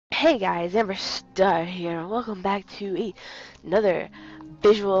Hey guys, Amber Star here, and welcome back to another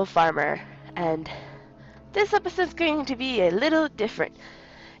visual farmer. And this episode's going to be a little different.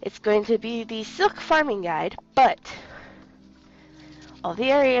 It's going to be the silk farming guide, but all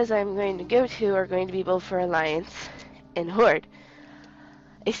the areas I'm going to go to are going to be both for Alliance and Horde,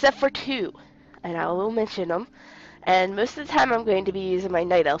 except for two, and I will mention them. And most of the time I'm going to be using my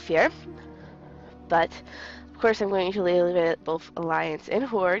Night Elf here, but of course I'm going to leave it both Alliance and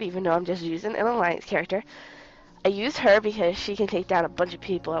Horde, even though I'm just using an Alliance character. I use her because she can take down a bunch of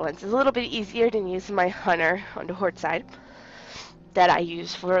people at once. It's a little bit easier than using my Hunter on the Horde side that I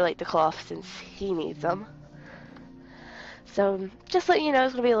use for like the cloth since he needs them. So just letting you know,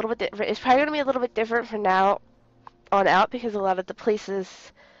 it's going to be a little bit different. It's probably going to be a little bit different from now on out because a lot of the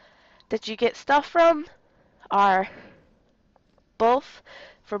places that you get stuff from are both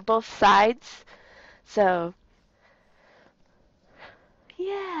from both sides. So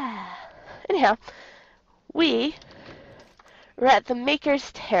yeah. Anyhow, we're at the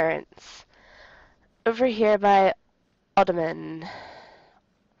Maker's Terrace over here by Alderman,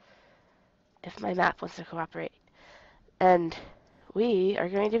 if my map wants to cooperate. And we are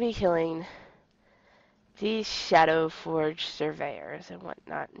going to be killing these Shadow Forge surveyors and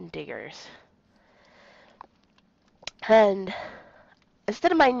whatnot and diggers. And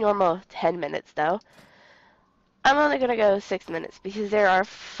instead of my normal 10 minutes though, I'm only going to go 6 minutes because there are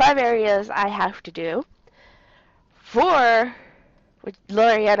 5 areas I have to do. 4 with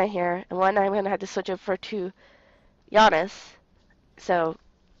Lorianna here, and 1 I'm going to have to switch over to Yannis. So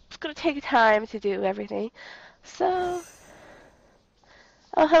it's going to take time to do everything. So,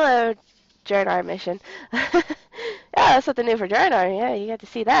 oh hello, Jerinar mission. Yeah, that's something new for Jerinar. Yeah, you got to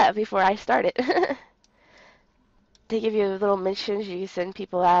see that before I start it. They give you little missions, you send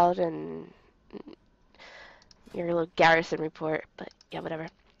people out, and your little garrison report. But yeah, whatever.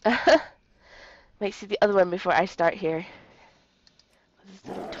 Might see the other one before I start here.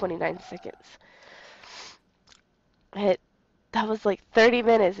 This is 29 seconds. That was like 30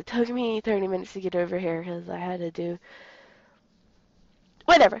 minutes. It took me 30 minutes to get over here because I had to do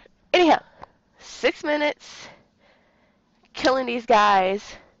whatever. Anyhow, 6 minutes killing these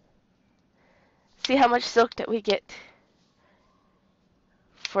guys. See how much silk that we get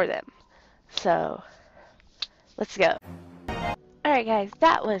for them. So let's go. Alright guys,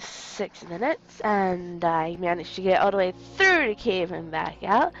 that was 6 minutes and I managed to get all the way through the cave and back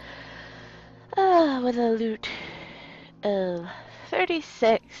out with a loot of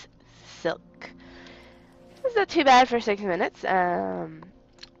 36 silk. It's not too bad for 6 minutes.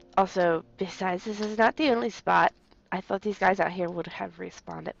 Also, besides, this is not the only spot. I thought these guys out here would have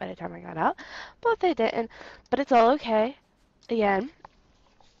respawned by the time I got out, but they didn't. But it's all okay. Again,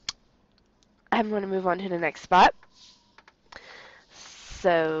 I'm going to move on to the next spot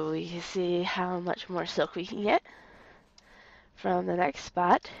so we can see how much more silk we can get from the next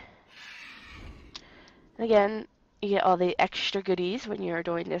spot. Again, you get all the extra goodies when you're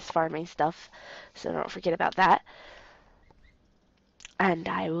doing this farming stuff, so don't forget about that. And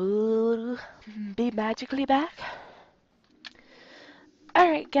I will be magically back.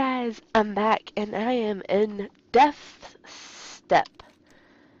 Alright guys, I'm back and I am in Death Step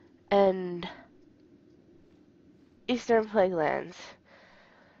and Eastern Plaguelands.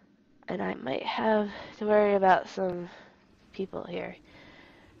 And I might have to worry about some people here.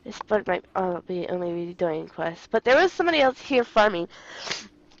 This part might only be doing quests. But there was somebody else here farming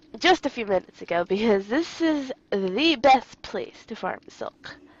just a few minutes ago because this is the best place to farm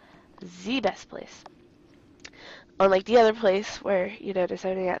silk. The best place. Unlike the other place where, you know, they're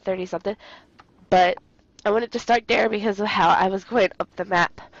only at 30 something. But I wanted to start there because of how I was going up the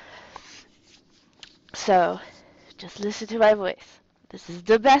map. So, just listen to my voice. This is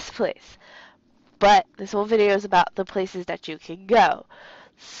the best place. But this whole video is about the places that you can go.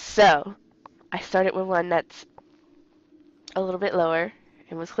 So, I started with one that's a little bit lower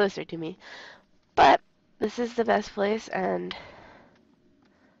and was closer to me. But this is the best place, and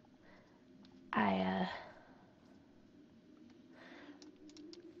I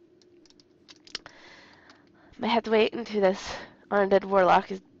might have to wait until this undead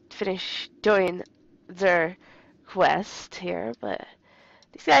warlock is finished doing their quest here, but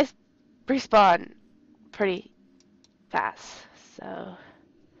these guys respawn pretty fast, so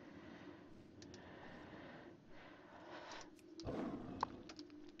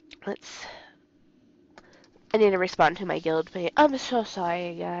I need to respond to my guild mate. I'm so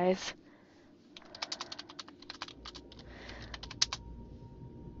sorry, guys.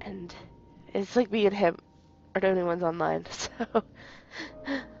 And it's like me and him are the only ones online, so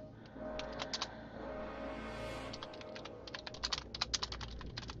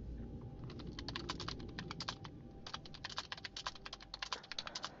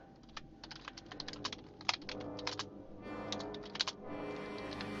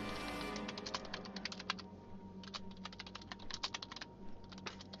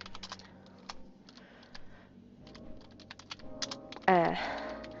Uh,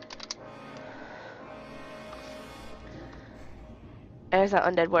 there's that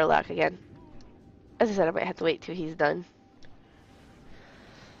undead warlock again. As I said, I might have to wait till he's done.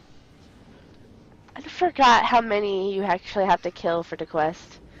 I forgot how many you actually have to kill for the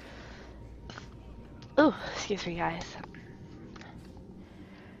quest. Ooh, excuse me, guys.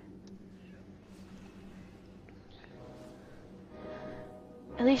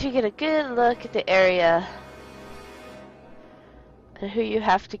 At least you get a good look at the area and who you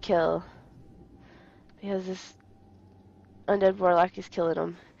have to kill. Because this undead warlock is killing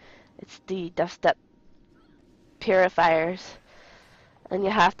them. It's the dust up purifiers. And you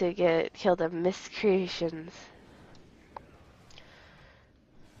have to kill the miscreations.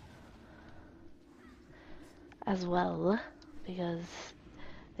 As well. Because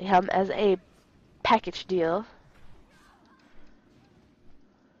they come as a package deal.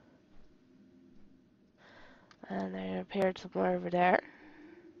 And there appeared some more over there.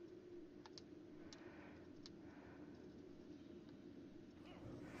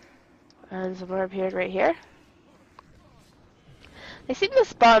 And some more appeared right here. They seem to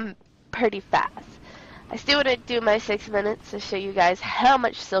spawn pretty fast. I still want to do my 6 minutes to show you guys how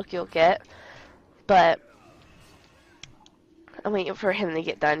much silk you'll get. But I'm waiting for him to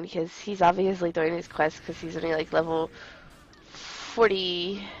get done because he's obviously doing his quest because he's only like level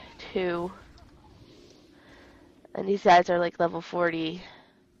 42. And these guys are like level 40,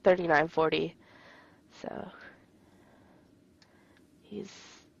 39, 40. So he's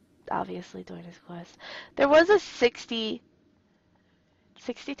obviously doing his quest. There was a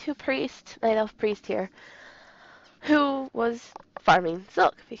 62 priest, night elf priest here, who was farming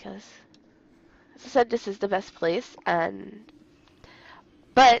silk because, as I said, this is the best place.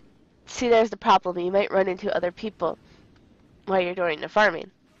 But see, there's the problem. You might run into other people while you're doing the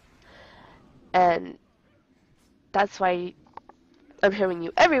farming, and that's why I'm showing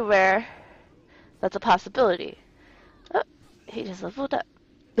you everywhere. That's a possibility. Oh, he just leveled up.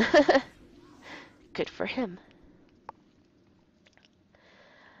 Good for him.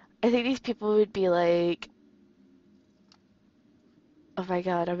 I think these people would be like, oh my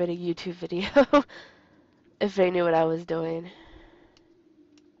god, I'm in a YouTube video, if they knew what I was doing.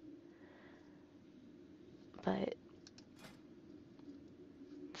 But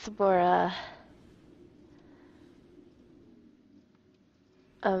some more,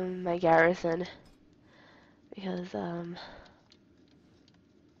 my garrison, because,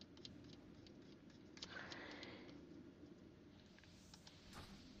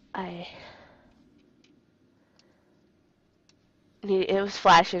 it was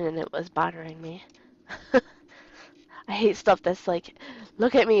flashing and it was bothering me. I hate stuff that's like,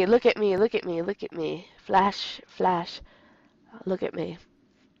 look at me, look at me, look at me, look at me. Flash, flash, look at me.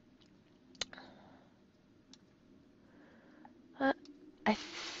 I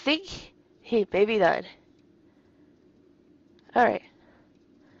think he may be done. Alright.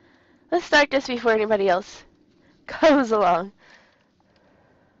 Let's start this before anybody else comes along.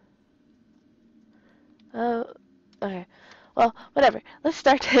 Oh, okay. Well, whatever. Let's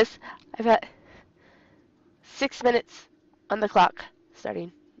start this. I've got 6 minutes on the clock,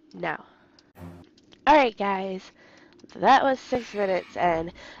 starting now. Alright, guys. That was 6 minutes,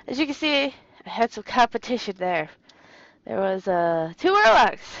 and as you can see, I had some competition there. There was 2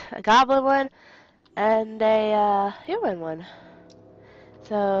 warlocks, a goblin one, and a human one.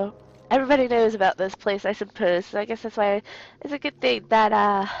 So everybody knows about this place, I suppose. So I guess that's why it's a good thing that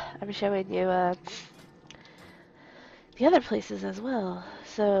I'm showing you the other places as well.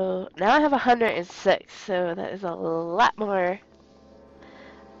 So now I have 106, so that is a lot more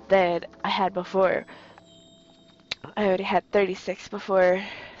than I had before. I already had 36 before,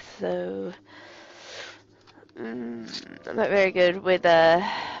 so I'm not very good with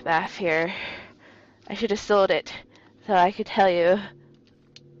math here. I should have sold it so I could tell you.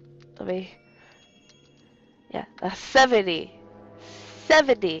 Let me, yeah, that's 70.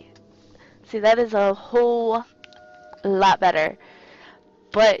 70. See, that is a whole lot better.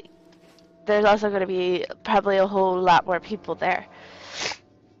 But there's also going to be probably a whole lot more people there.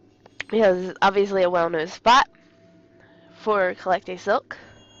 Because it's obviously a well-known spot for collecting silk.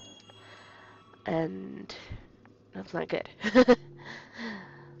 And that's not good.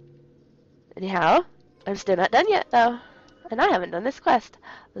 Anyhow, I'm still not done yet though. And I haven't done this quest.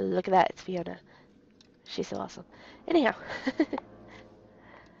 Look at that, it's Fiona. She's so awesome. Anyhow.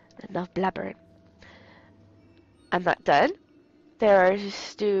 Enough blabbering. I'm not done. There are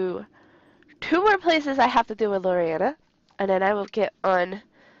just 2 more places I have to do with Lorianna. And then I will get on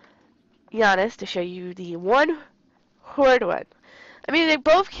Yannis to show you the one Horde one. I mean,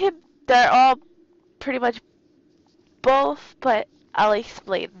 they're all pretty much both, but I'll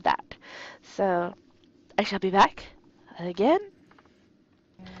explain that. So, I shall be back again.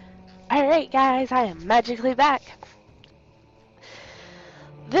 Alright guys, I am magically back.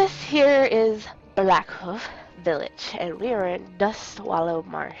 This here is Blackhoof Village, and we are in Dust Swallow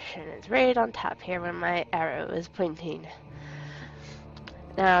Marsh, and it's right on top here where my arrow is pointing.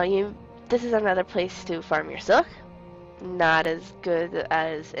 Now, this is another place to farm your silk. Not as good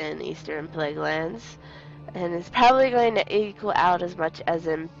as in Eastern Plaguelands, and it's probably going to equal out as much as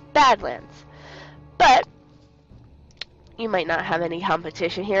in Badlands. But you might not have any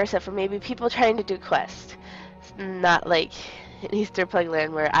competition here, except for maybe people trying to do quests. It's not like in Eastern Plagueland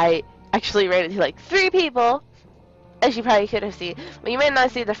where I actually ran into like 3 people, as you probably could have seen. Well, you might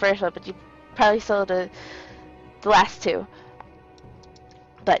not see the first one, but you probably saw the last 2.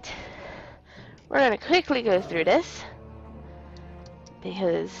 But we're going to quickly go through this,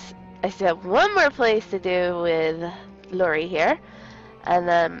 because I still have one more place to do with Lori here, and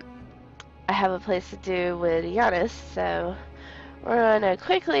then I have a place to do with Yannis, so we're gonna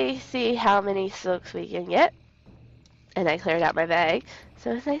quickly see how many silks we can get. And I cleared out my bag,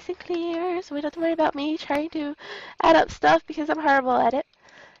 so it's nice and clear, so we don't have to worry about me trying to add up stuff because I'm horrible at it.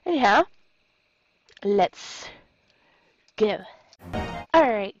 Anyhow, let's go.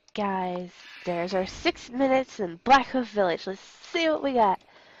 Alright guys, there's our 6 minutes in Blackhoof Village. Let's see what we got.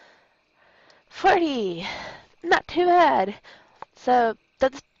 40! Not too bad. So,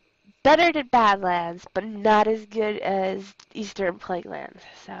 that's better than Badlands, but not as good as Eastern Plaguelands.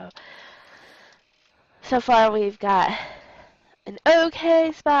 So far we've got an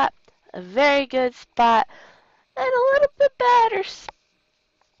okay spot, a very good spot, and a little bit better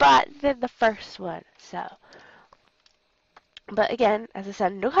spot than the first one. But again, as I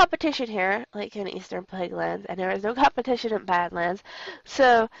said, no competition here, like in Eastern Plaguelands, and there is no competition in Badlands.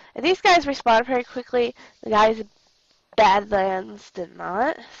 So, and these guys respawn very quickly. The guys in Badlands did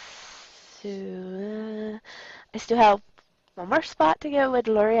not. So, I still have one more spot to go with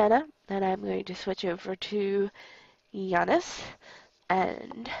Lorianna, and I'm going to switch over to Yannis,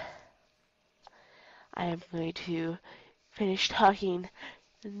 and I am going to finish talking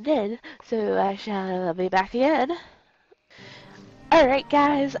then, so I shall be back again. Alright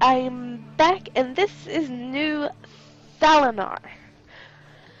guys, I'm back, and this is New Thalanar,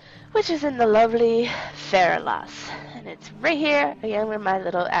 which is in the lovely Faralas, and it's right here, again where my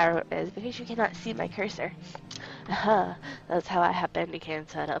little arrow is, because you cannot see my cursor. Aha, that's how I have Bandicam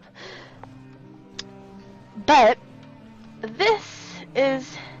set up. But this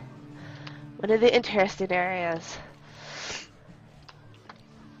is one of the interesting areas.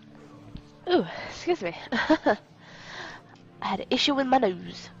 Ooh, excuse me. I had an issue with my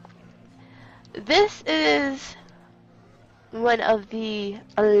nose. This is one of the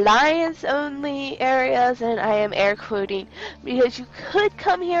Alliance-only areas, and I am air quoting, because you could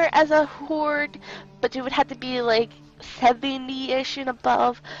come here as a Horde, but you would have to be like 70-ish and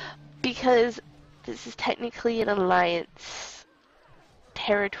above, because this is technically an Alliance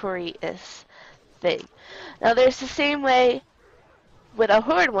territory-ish thing. Now there's the same way with a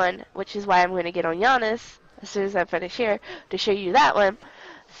Horde one, which is why I'm going to get on Yannis as soon as I finish here to show you that one.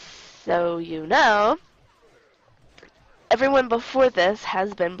 So you know, everyone before this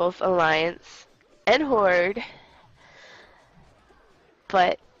has been both Alliance and Horde,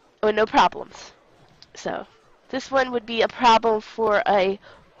 but with no problems. So this one would be a problem for a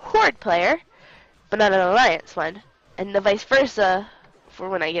Horde player, but not an Alliance one, and the vice versa for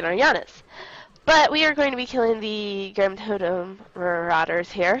when I get on Yannis. But we are going to be killing the Grim Totem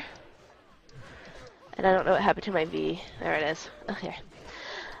Marauders here. And I don't know what happened to my V. There it is. Okay.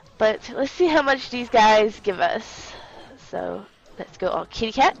 But let's see how much these guys give us. So let's go all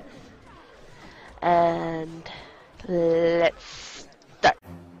kitty cat. And let's start.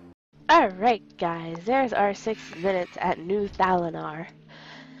 Alright guys, there's our 6 minutes at New Thalanar.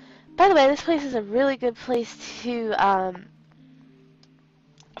 By the way, this place is a really good place to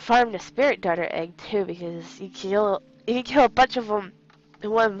farm the Spirit Darter egg too, because you can kill a bunch of them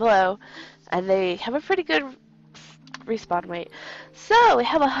in one blow, and they have a pretty good respawn rate. So we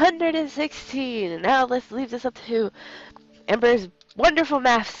have 116, and now let's leave this up to Ember's wonderful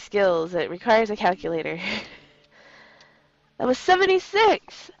math skills. It requires a calculator. That was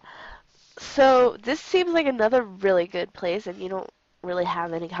 76. So this seems like another really good place, and you don't really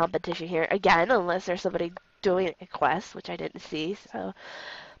have any competition here again, unless there's somebody doing a quest, which I didn't see.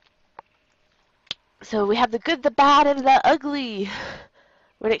 So we have the good, the bad, and the ugly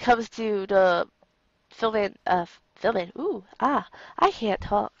when it comes to the filming. I can't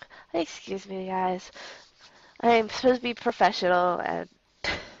talk. Excuse me, guys. I'm supposed to be professional, and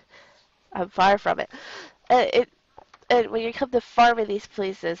I'm far from it. when you come to farming these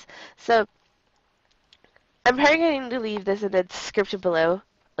places. So I'm probably going to leave this in the description below.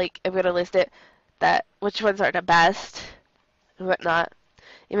 Like, I'm going to list it, that which ones are the best and whatnot.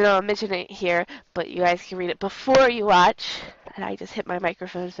 Even though I'm mentioning it here, but you guys can read it before you watch. And I just hit my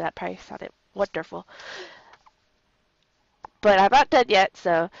microphone, so that probably sounded wonderful. But I'm not done yet,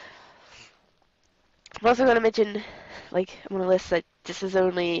 so I'm also going to mention, like, I'm going to list that this is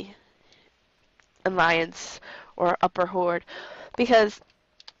only Alliance or Upper Horde, because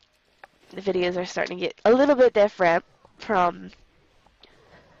the videos are starting to get a little bit different from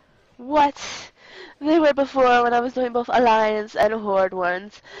what they were before when I was doing both Alliance and Horde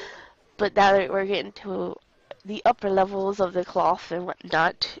ones. But now that we're getting to the upper levels of the cloth and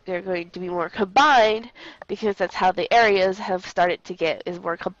whatnot, they're going to be more combined, because that's how the areas have started to get, is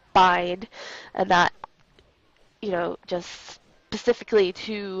more combined and not, you know, just specifically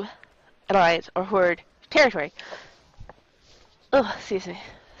to Alliance or Horde territory. Oh, excuse me,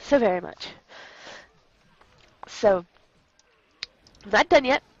 so very much. So, I'm not done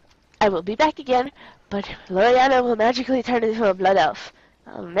yet. I will be back again, but Lorianna will magically turn into a blood elf.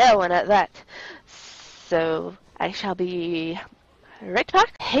 A male one at that. So, I shall be right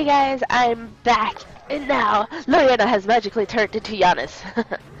back. Hey guys, I'm back, and now Lorianna has magically turned into Yannis.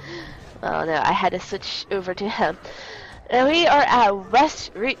 Oh no, I had to switch over to him. Now we are at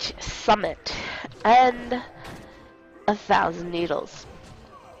West Reach Summit, and 1,000 Needles.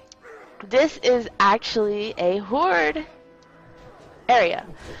 This is actually a Horde area,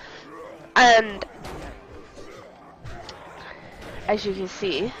 and as you can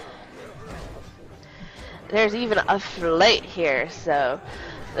see, there's even a flight here, so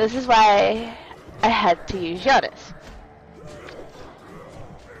this is why I had to use Yannis.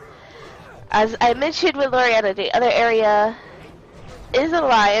 As I mentioned with Lorianna, the other area is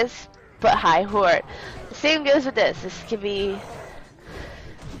Alliance, but high Horde. The same goes with this. This can be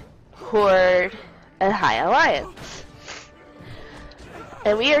Horde and high Alliance.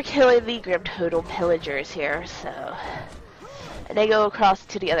 And we are killing the Grim Total Pillagers here, so... And they go across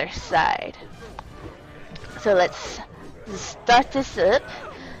to the other side. So let's start this up,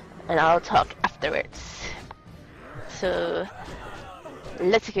 and I'll talk afterwards. So,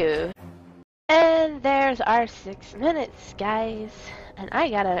 let's go. And there's our 6 minutes, guys. And I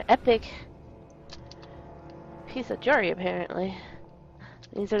got an epic piece of jewelry, apparently.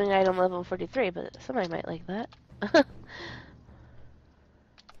 Inserting item level 43, but somebody might like that.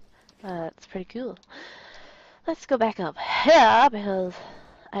 That's pretty cool. Let's go back up here, because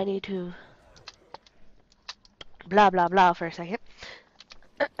I need to blah blah blah for a second.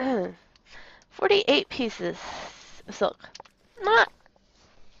 48 pieces of silk. Not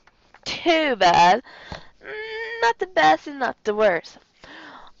too bad. Not the best and not the worst.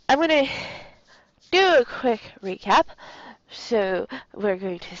 I'm gonna do a quick recap. So we're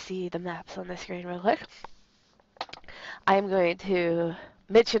going to see the maps on the screen real quick. I'm going to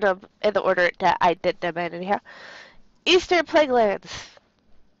mention them in the order that I did them in here. Eastern Plaguelands.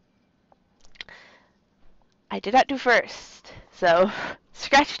 I did not do first, so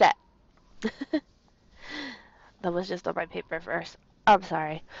scratch that. That was just on my paper first. I'm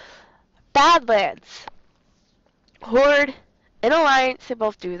sorry. Badlands. Horde and Alliance, they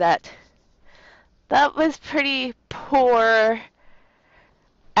both do that. That was pretty poor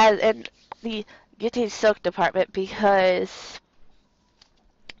as in the getting silk department, because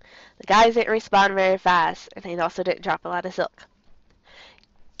the guys didn't respond very fast, and they also didn't drop a lot of silk.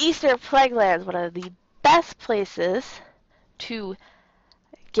 Eastern Plaguelands, one of the best places to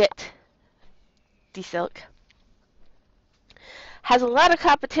get the silk, has a lot of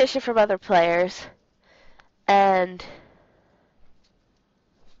competition from other players, and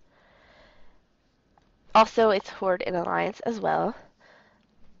also it's Horde and Alliance as well.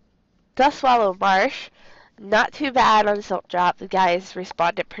 Dustswallow Marsh, not too bad on silk drop. The guys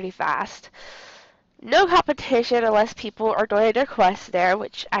responded pretty fast. No competition unless people are doing their quests there,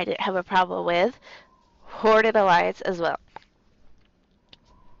 which I didn't have a problem with. Horde and Alliance as well.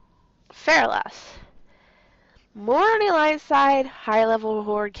 Fairless. More on the Alliance side, high level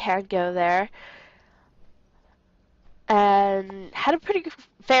Horde can go there. And had a pretty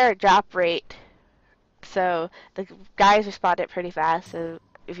fair drop rate. So the guys responded pretty fast. So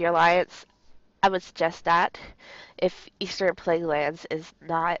if you're Alliance, I would suggest that. If Eastern Plaguelands is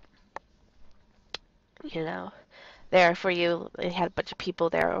not, you know, there for you, they had a bunch of people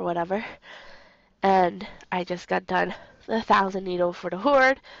there or whatever. And I just got done the 1,000 needle for the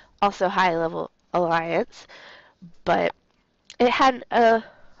Horde, also high level Alliance, but it had a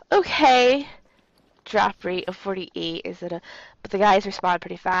okay drop rate of 48. But the guys respond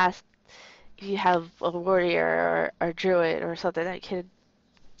pretty fast. if you have a warrior or a druid or something that can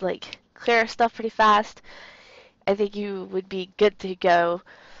like clear stuff pretty fast, I think you would be good to go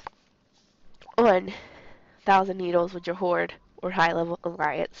on Thousand Needles with your Horde or high level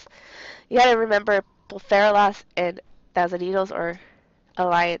alliance. You gotta remember both Theralos and Thousand Needles are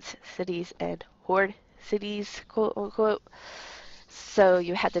alliance cities and Horde cities, quote unquote. So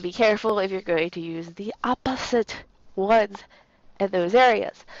you have to be careful if you're going to use the opposite ones in those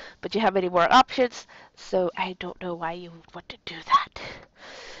areas. But you have many more options, so I don't know why you would want to do that.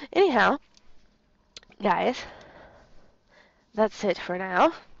 Anyhow, guys, that's it for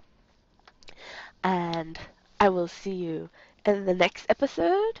now. And I will see you in the next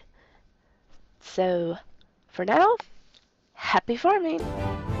episode. So, for now, happy farming.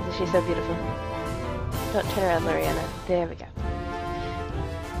 Isn't she so beautiful? Don't turn around, Lorianna. There we go.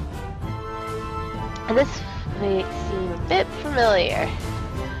 And this may seem a bit familiar.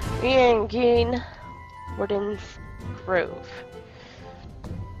 We are in Green Warden's Grove.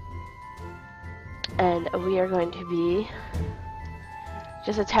 And we are going to be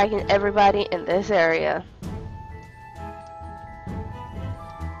just attacking everybody in this area.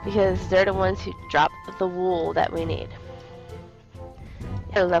 Because they're the ones who drop the wool that we need.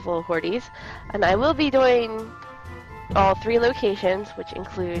 Level Hordes. And I will be doing all 3 locations, which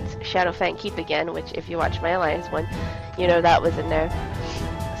includes Shadowfang Keep again, which if you watch my Alliance one, you know that was in there.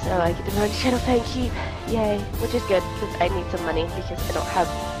 So I get to go to Shadowfang Keep, yay, which is good, because I need some money, because I don't have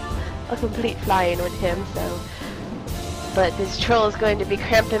a complete fly-in with him, so. But this troll is going to be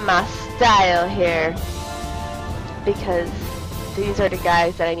cramping my style here, because these are the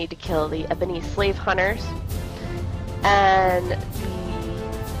guys that I need to kill, the Ebony Slave Hunters, and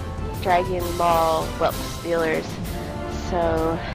the Dragon Maw Whelp Stealers. So